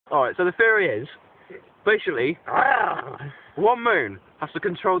Alright, so the theory is, basically, one moon has to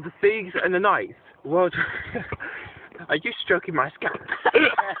control the seas and the nights. Well, are you stroking my scalp?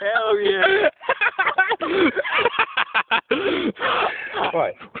 Hell yeah.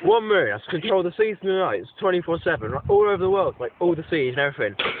 Right, one moon has to control the seas and the nights 24/7, right, all over the world, like all the seas and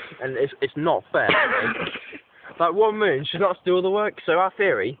everything. And it's not fair. Like one moon should not do all the work. So our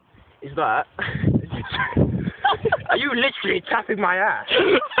theory is that. Are you literally tapping my ass?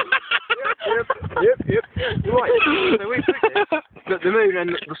 Yep. Right. So we figured that the moon and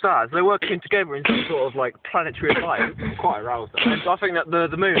the stars, they're working together in some sort of like planetary life. I'm quite aroused. And so I think that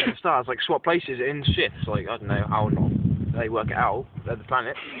the moon and the stars like swap places in shifts. Like I don't know how or not they work it out. They're the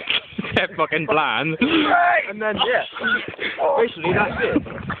planet. They're fucking bland. And then basically that's it.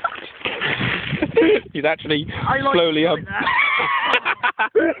 He's actually slowly up.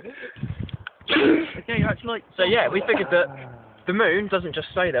 Okay, actually. So yeah, we figured that the moon doesn't just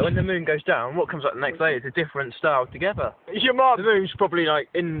stay there. When the moon goes down, what comes up the next day is a different star altogether. Your mum. The moon's probably like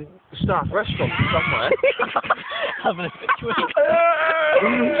in the staff restaurant somewhere. Having a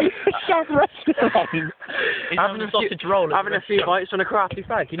Staff restaurant. He's having a sausage roll. Having a few bites on a crafty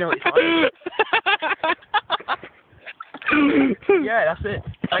fag. You know what it's like. Yeah, that's it.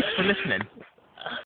 Thanks for listening.